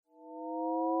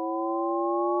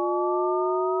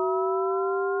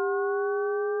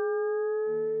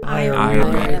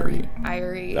Diary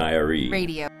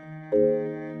Radio.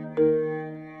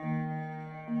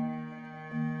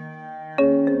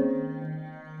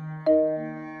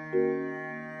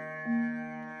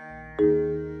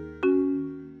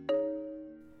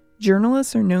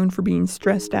 Journalists are known for being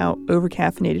stressed out,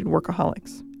 over-caffeinated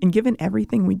workaholics. And given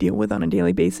everything we deal with on a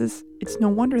daily basis, it's no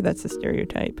wonder that's the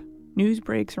stereotype. News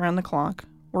breaks around the clock,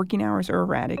 working hours are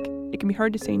erratic, it can be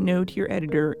hard to say no to your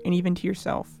editor and even to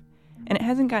yourself. And it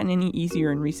hasn't gotten any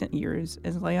easier in recent years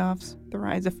as layoffs, the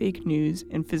rise of fake news,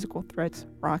 and physical threats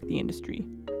rock the industry.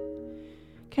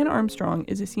 Ken Armstrong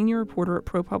is a senior reporter at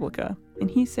ProPublica,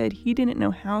 and he said he didn't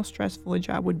know how stressful a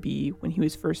job would be when he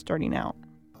was first starting out.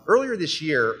 Earlier this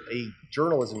year, a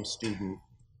journalism student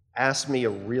asked me a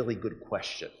really good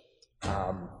question.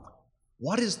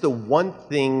 What is the one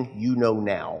thing you know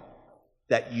now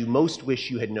that you most wish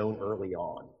you had known early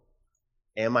on?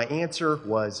 And my answer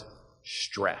was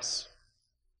stress.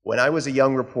 When I was a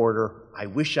young reporter, I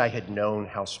wish I had known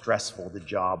how stressful the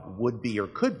job would be or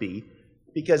could be,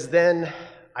 because then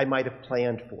I might have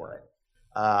planned for it.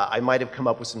 I might have come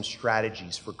up with some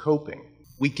strategies for coping.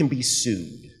 We can be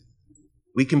sued.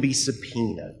 We can be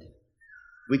subpoenaed.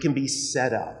 We can be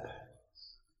set up.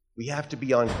 We have to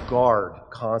be on guard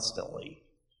constantly.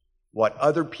 What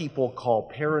other people call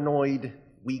paranoid,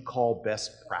 we call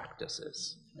best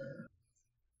practices.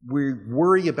 We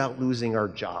worry about losing our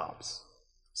jobs.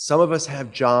 Some of us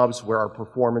have jobs where our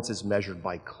performance is measured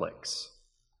by clicks.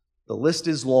 The list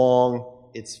is long,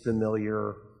 it's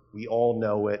familiar, we all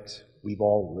know it, we've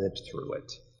all lived through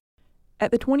it.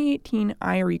 At the 2018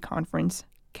 IRE conference,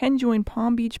 Ken joined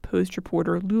Palm Beach Post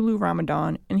reporter Lulu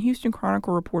Ramadan and Houston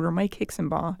Chronicle reporter Mike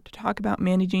Hixenbaugh to talk about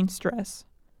managing stress.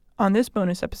 On this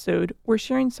bonus episode, we're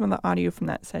sharing some of the audio from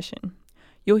that session.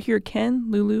 You'll hear Ken,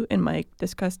 Lulu, and Mike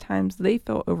discuss times they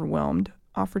felt overwhelmed,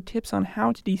 offer tips on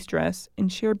how to de-stress,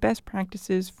 and share best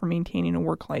practices for maintaining a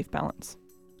work-life balance.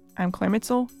 I'm Claire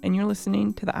Mitzel, and you're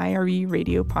listening to the IRE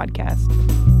Radio Podcast.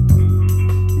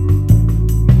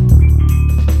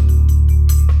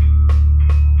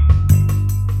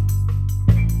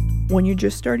 When you're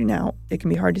just starting out, it can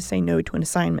be hard to say no to an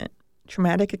assignment.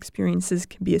 Traumatic experiences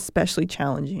can be especially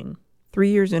challenging. 3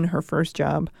 years in her first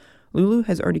job, Lulu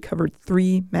has already covered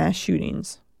 3 mass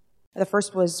shootings. The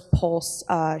first was Pulse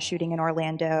shooting in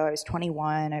Orlando. I was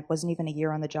 21. I wasn't even a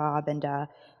year on the job and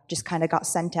just kind of got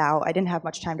sent out. I didn't have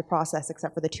much time to process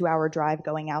except for the 2-hour drive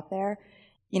going out there.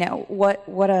 You know,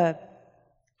 what a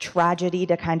tragedy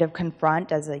to kind of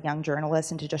confront as a young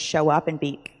journalist and to just show up and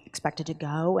be expected to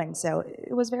go. And so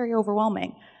it was very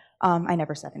overwhelming. I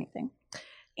never said anything.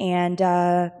 And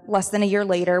less than a year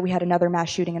later, we had another mass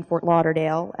shooting in Fort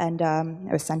Lauderdale, and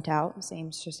I was sent out.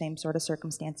 Same sort of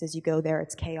circumstances. You go there,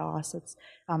 it's chaos. It's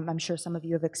I'm sure some of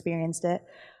you have experienced it.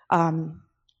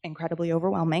 Incredibly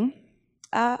overwhelming.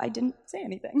 I didn't say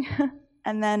anything.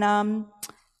 And then,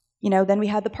 then we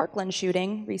had the Parkland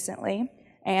shooting recently.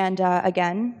 And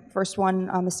again, first one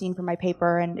on the scene for my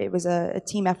paper, and it was a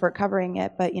team effort covering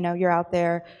it. But you're out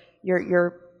there,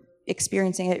 you're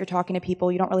experiencing it, you're talking to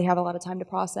people, you don't really have a lot of time to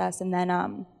process. And then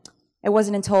it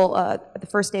wasn't until the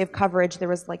first day of coverage there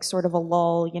was like sort of a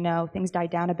lull, things died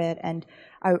down a bit, and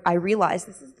I realized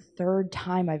this is the 3rd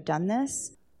time I've done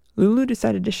this. Lulu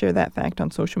decided to share that fact on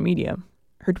social media.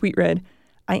 Her tweet read,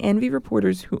 "I envy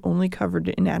reporters who only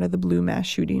covered an out-of-the-blue mass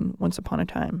shooting once upon a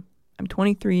time. I'm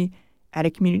 23, at a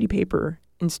community paper,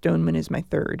 and Stoneman is my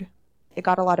 3rd. It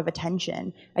got a lot of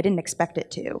attention. I didn't expect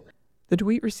it to. The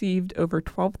tweet received over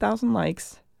 12,000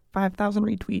 likes, 5,000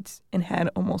 retweets, and had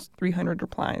almost 300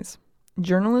 replies.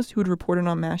 Journalists who had reported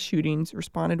on mass shootings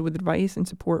responded with advice and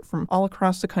support from all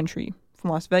across the country, from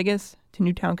Las Vegas to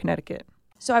Newtown, Connecticut.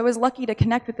 So I was lucky to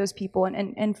connect with those people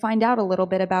and find out a little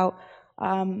bit about,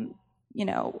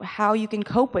 how you can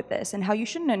cope with this and how you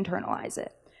shouldn't internalize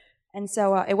it. And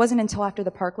so it wasn't until after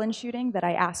the Parkland shooting that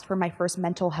I asked for my first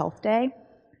mental health day.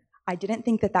 I didn't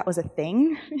think that was a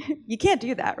thing. You can't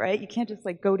do that, right? You can't just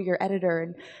go to your editor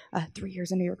and 3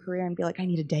 years into your career and be like, I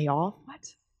need a day off.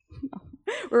 What? No.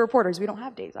 We're reporters. We don't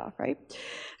have days off, right?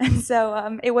 And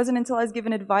so it wasn't until I was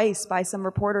given advice by some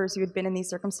reporters who had been in these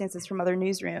circumstances from other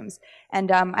newsrooms.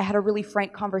 And I had a really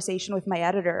frank conversation with my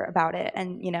editor about it.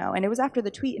 And, and it was after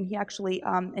the tweet, and he actually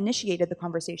initiated the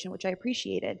conversation, which I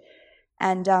appreciated.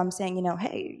 And saying,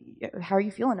 hey, how are you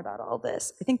feeling about all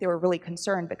this? I think they were really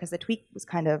concerned because the tweet was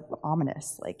kind of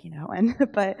ominous, and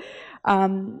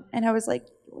I was like,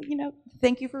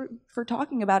 thank you for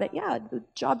talking about it. Yeah, the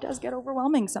job does get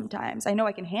overwhelming sometimes. I know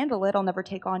I can handle it. I'll never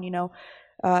take on,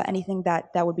 anything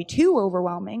that would be too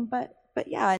overwhelming, but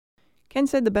yeah. Ken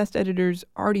said the best editors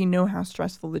already know how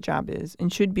stressful the job is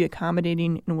and should be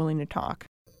accommodating and willing to talk.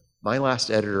 My last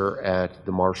editor at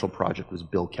the Marshall Project was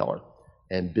Bill Keller.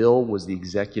 And Bill was the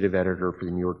executive editor for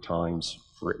the New York Times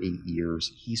for 8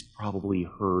 years. He's probably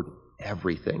heard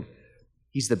everything.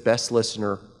 He's the best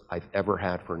listener I've ever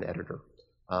had for an editor.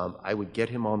 I would get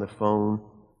him on the phone.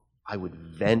 I would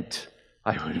vent.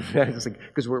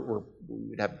 Because we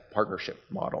would have a partnership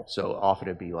model. So often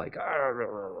it'd be like,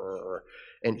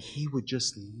 and he would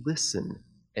just listen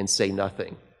and say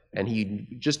nothing. And he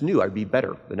just knew I'd be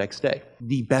better the next day.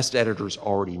 The best editors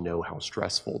already know how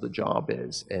stressful the job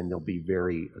is, and they'll be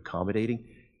very accommodating.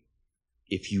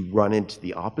 If you run into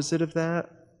the opposite of that,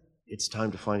 it's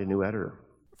time to find a new editor.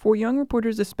 For young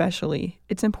reporters especially,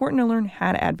 it's important to learn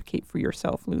how to advocate for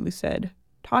yourself, Lulu said.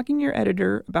 Talking to your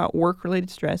editor about work-related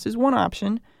stress is one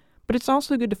option, but it's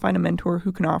also good to find a mentor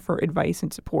who can offer advice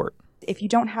and support. If you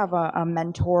don't have a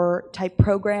mentor-type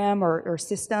program or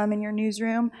system in your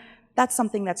newsroom, that's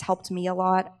something that's helped me a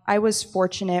lot. I was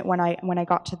fortunate when I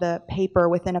got to the paper.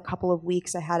 Within a couple of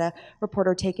weeks, I had a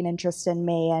reporter take an interest in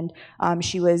me, and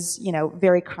she was,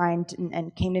 very kind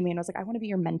and came to me and was like, "I want to be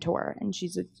your mentor." And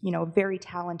she's a, very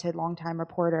talented, longtime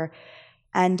reporter.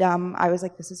 And I was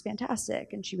like, "This is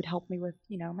fantastic." And she would help me with,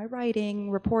 my writing,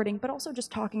 reporting, but also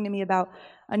just talking to me about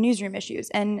newsroom issues.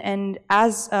 And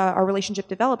as our relationship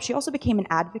developed, she also became an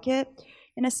advocate,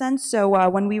 in a sense. So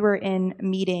when we were in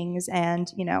meetings and,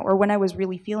 or when I was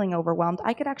really feeling overwhelmed,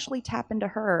 I could actually tap into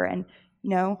her and,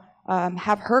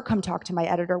 have her come talk to my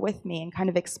editor with me and kind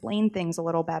of explain things a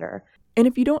little better. And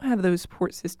if you don't have those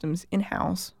support systems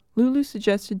in-house, Lulu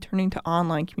suggested turning to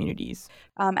online communities.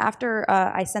 After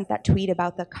I sent that tweet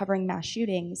about the covering mass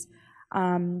shootings,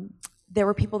 there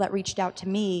were people that reached out to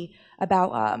me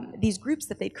about these groups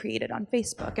that they'd created on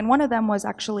Facebook. And one of them was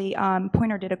actually,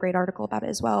 Poynter did a great article about it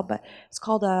as well, but it's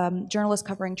called Journalists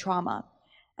Covering Trauma.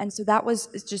 And so that was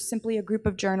just simply a group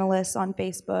of journalists on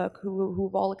Facebook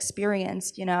who've all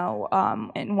experienced, in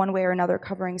one way or another,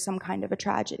 covering some kind of a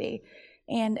tragedy.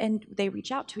 And they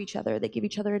reach out to each other. They give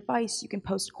each other advice. You can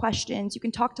post questions. You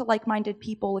can talk to like-minded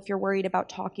people if you're worried about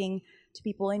talking to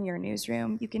people in your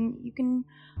newsroom. You can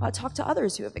talk to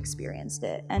others who have experienced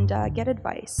it and get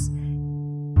advice.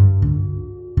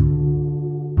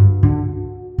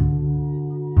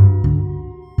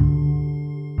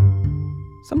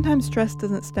 Sometimes stress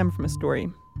doesn't stem from a story.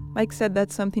 Mike said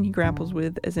that's something he grapples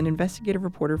with as an investigative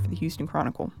reporter for the Houston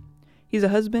Chronicle. He's a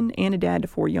husband and a dad to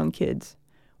 4 young kids.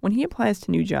 When he applies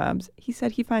to new jobs, he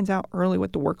said he finds out early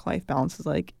what the work-life balance is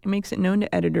like and makes it known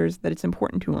to editors that it's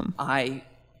important to him. I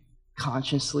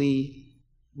consciously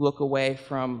look away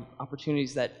from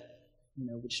opportunities that,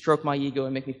 would stroke my ego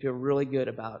and make me feel really good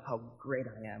about how great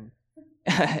I am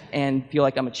and feel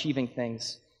like I'm achieving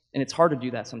things. And it's hard to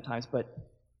do that sometimes, but,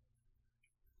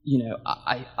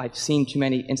 I've seen too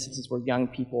many instances where young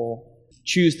people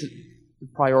choose the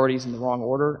priorities in the wrong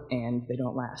order and they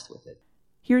don't last with it.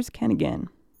 Here's Ken again.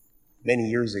 Many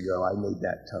years ago, I made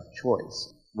that tough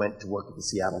choice. Went to work at the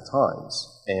Seattle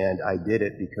Times, and I did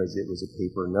it because it was a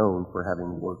paper known for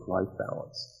having work-life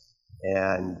balance.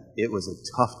 And it was a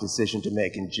tough decision to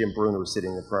make, and Jim Bruner was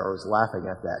sitting in the front row, was laughing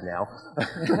at that now.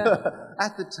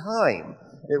 At the time,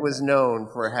 it was known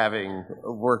for having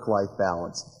a work-life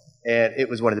balance, and it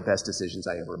was one of the best decisions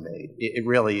I ever made. It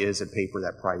really is a paper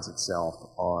that prides itself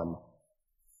on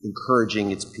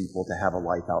encouraging its people to have a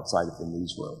life outside of the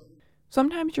newsroom.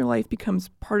 Sometimes your life becomes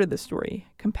part of the story,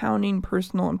 compounding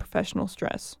personal and professional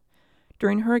stress.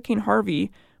 During Hurricane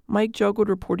Harvey, Mike juggled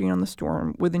reporting on the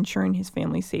storm with ensuring his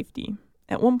family's safety.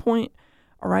 At one point,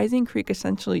 a rising creek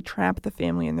essentially trapped the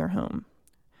family in their home.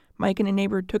 Mike and a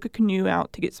neighbor took a canoe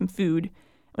out to get some food.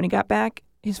 When he got back,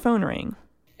 his phone rang.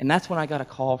 And that's when I got a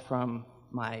call from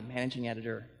my managing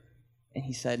editor, and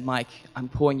he said, "Mike, I'm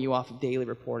pulling you off of daily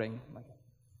reporting."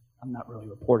 I'm not really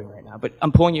reporting right now, but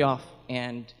I'm pulling you off,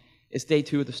 and it's day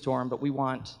 2 of the storm, but we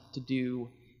want to do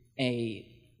a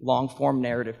long-form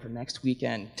narrative for next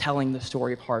weekend telling the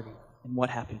story of Harvey and what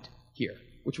happened here,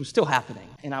 which was still happening.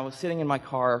 And I was sitting in my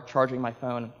car charging my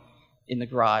phone in the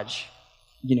garage,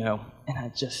 and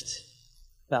I just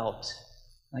felt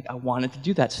like I wanted to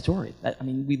do that story.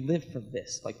 We live for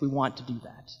this. We want to do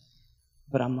that.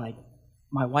 But I'm like,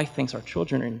 my wife thinks our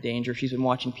children are in danger. She's been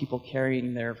watching people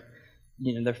carrying their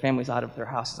families out of their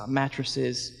houses on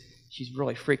mattresses. She's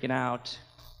really freaking out,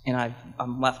 and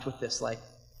I'm left with this,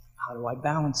 how do I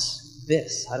balance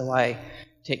this? How do I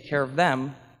take care of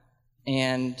them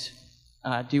and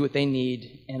do what they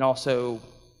need and also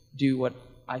do what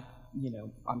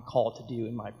I'm called to do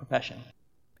in my profession?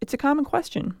 It's a common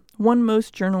question, one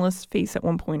most journalists face at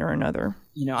one point or another.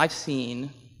 I've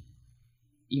seen,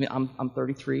 I'm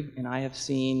 33, and I have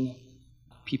seen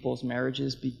people's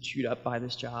marriages be chewed up by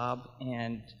this job,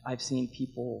 and I've seen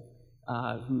people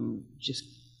who just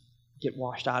get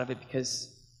washed out of it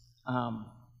because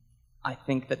I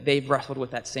think that they've wrestled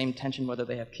with that same tension, whether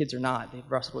they have kids or not. They've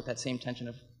wrestled with that same tension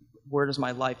of where does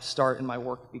my life start and my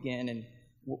work begin, and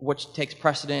which takes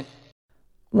precedent.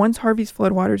 Once Harvey's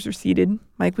floodwaters receded,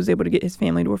 Mike was able to get his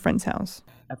family to a friend's house.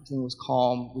 Everything was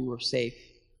calm, we were safe,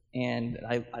 and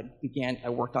I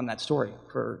worked on that story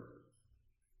for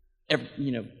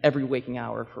every waking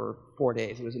hour for 4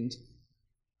 days.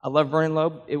 I love Vernon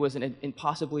Loeb. It was an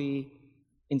impossibly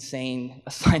insane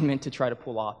assignment to try to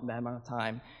pull off in that amount of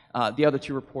time. The other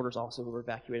two reporters also were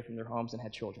evacuated from their homes and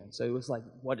had children, so it was like,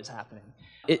 what is happening?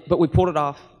 But we pulled it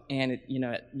off, and it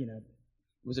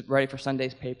was ready for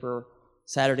Sunday's paper.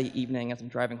 Saturday evening, as I'm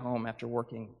driving home after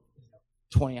working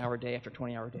 20-hour day after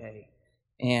 20-hour day,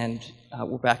 and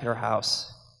we're back at our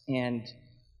house, and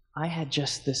I had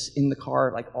just this in the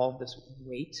car, like all of this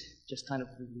weight just kind of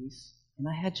release, and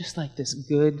I had just like this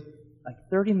good, like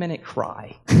 30-minute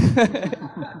cry,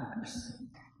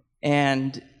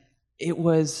 and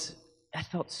I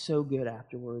felt so good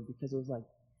afterward because it was like,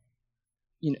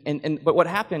 but what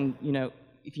happened,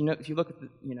 if you look at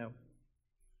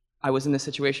I was in this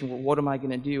situation where what am I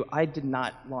going to do? I did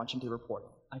not launch into reporting.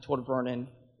 I told Vernon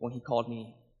when he called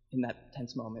me in that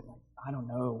tense moment, like, I don't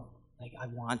know, like I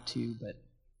want to, but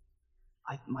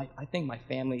I think my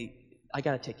family, I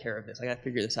got to take care of this. I got to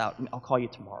figure this out, and I'll call you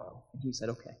tomorrow. And he said,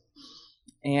 okay.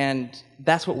 And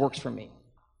that's what works for me.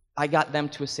 I got them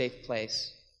to a safe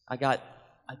place. I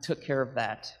took care of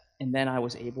that, and then I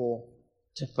was able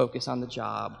to focus on the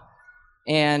job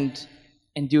and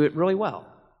do it really well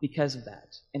because of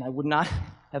that. And I would not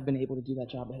have been able to do that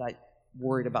job had I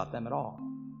worried about them at all.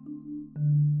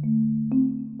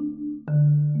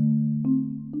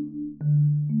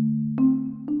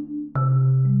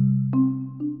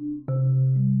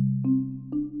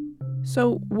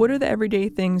 So, what are the everyday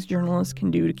things journalists can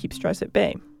do to keep stress at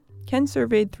bay? Ken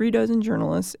surveyed 36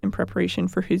 journalists in preparation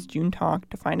for his June talk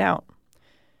to find out.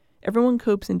 Everyone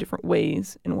copes in different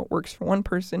ways, and what works for one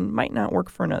person might not work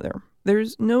for another.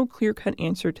 There's no clear-cut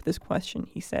answer to this question,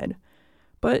 he said.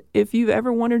 But if you've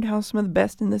ever wondered how some of the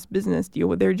best in this business deal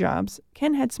with their jobs,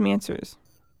 Ken had some answers.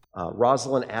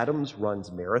 Rosalind Adams runs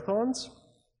marathons.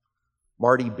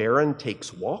 Marty Barron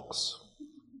takes walks.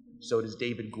 So does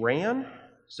David Gran.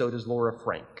 So does Laura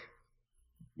Frank.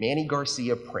 Manny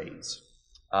Garcia prays,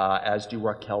 as do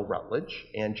Raquel Rutledge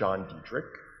and John Diedrich,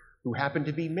 who happen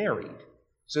to be married.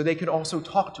 So they can also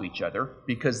talk to each other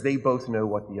because they both know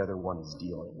what the other one is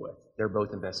dealing with. They're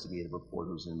both investigative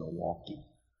reporters in Milwaukee.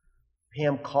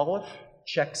 Pam Colliff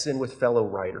checks in with fellow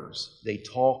writers. They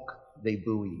talk, they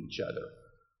buoy each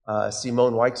other.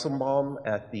 Simone Weichselbaum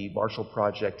at the Marshall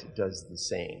Project does the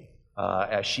same.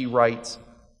 As she writes,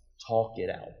 talk it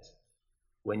out.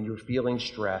 When you're feeling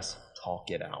stress,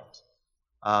 talk it out.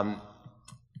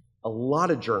 A lot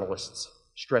of journalists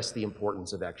stress the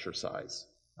importance of exercise.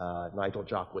 Nigel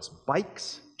Jacques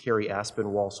bikes, Carrie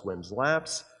Aspinwall swims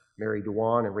laps, Mary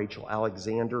Dewan and Rachel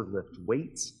Alexander lift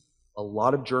weights. A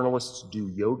lot of journalists do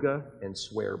yoga and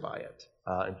swear by it.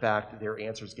 In fact, their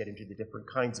answers get into the different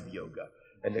kinds of yoga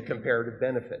and the comparative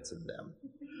benefits of them.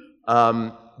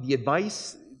 The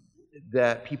advice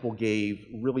that people gave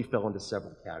really fell into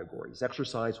several categories.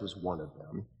 Exercise was one of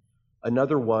them.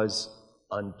 Another was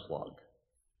unplug.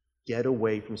 Get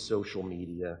away from social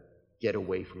media, get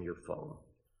away from your phone.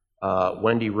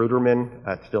 Wendy Ruderman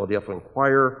at the Philadelphia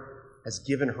Inquirer has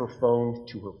given her phone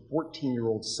to her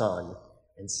 14-year-old son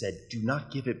and said, do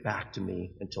not give it back to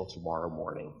me until tomorrow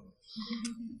morning.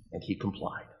 And he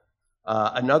complied.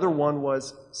 Another one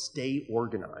was stay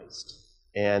organized.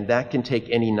 And that can take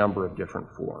any number of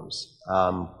different forms.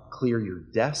 Clear your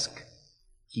desk,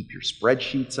 keep your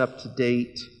spreadsheets up to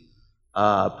date,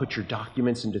 put your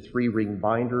documents into 3-ring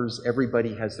binders.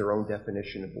 Everybody has their own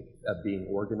definition of being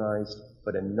organized,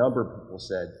 but a number of people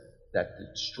said that the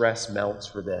stress melts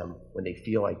for them when they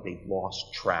feel like they've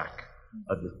lost track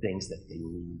of the things that they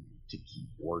need to keep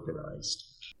organized.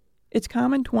 It's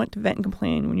common to want to vent and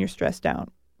complain when you're stressed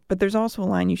out, but there's also a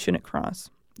line you shouldn't cross.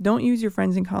 Don't use your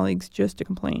friends and colleagues just to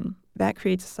complain. That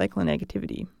creates a cycle of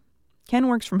negativity. Ken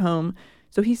works from home,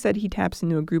 so he said he taps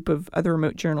into a group of other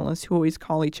remote journalists who always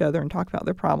call each other and talk about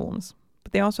their problems.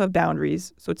 But they also have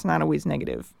boundaries, so it's not always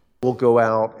negative. We'll go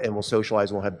out and we'll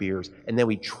socialize and we'll have beers, and then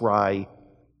we try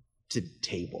to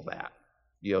table that.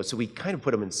 So we kind of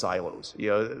put them in silos.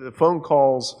 The phone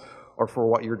calls are for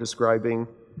what you're describing.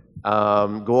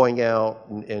 Going out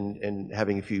and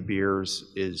having a few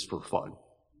beers is for fun.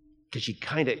 Because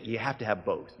you have to have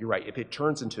both. You're right. If it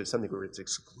turns into something where it's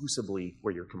exclusively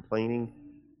where you're complaining,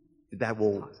 that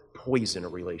will poison a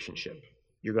relationship.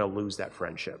 You're going to lose that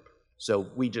friendship. So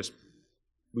we just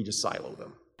silo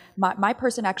them. My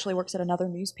person actually works at another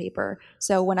newspaper,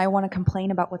 so when I want to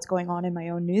complain about what's going on in my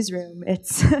own newsroom,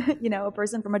 it's a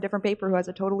person from a different paper who has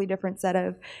a totally different set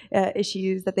of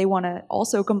issues that they want to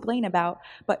also complain about,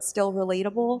 but still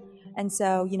relatable. And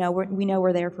so we know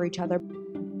we're there for each other.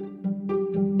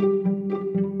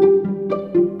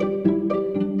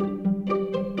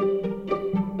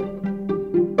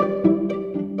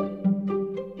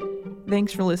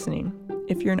 Thanks for listening.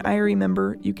 If you're an IRE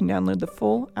member, you can download the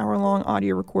full hour-long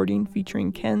audio recording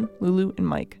featuring Ken, Lulu, and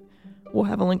Mike. We'll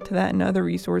have a link to that and other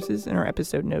resources in our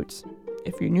episode notes.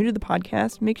 If you're new to the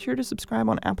podcast, make sure to subscribe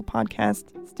on Apple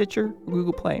Podcasts, Stitcher, or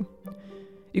Google Play.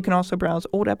 You can also browse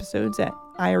old episodes at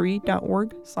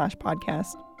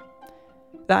ire.org/podcast.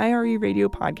 The IRE Radio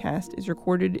Podcast is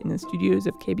recorded in the studios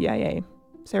of KBIA.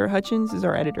 Sarah Hutchins is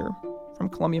our editor. From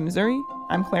Columbia, Missouri,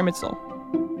 I'm Claire Mitzel.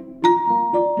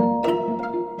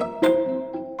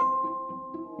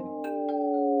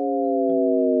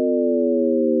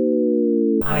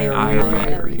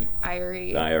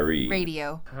 IRE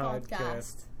Radio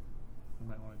Podcast. You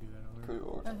might want to do that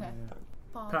over. Okay.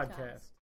 Podcast.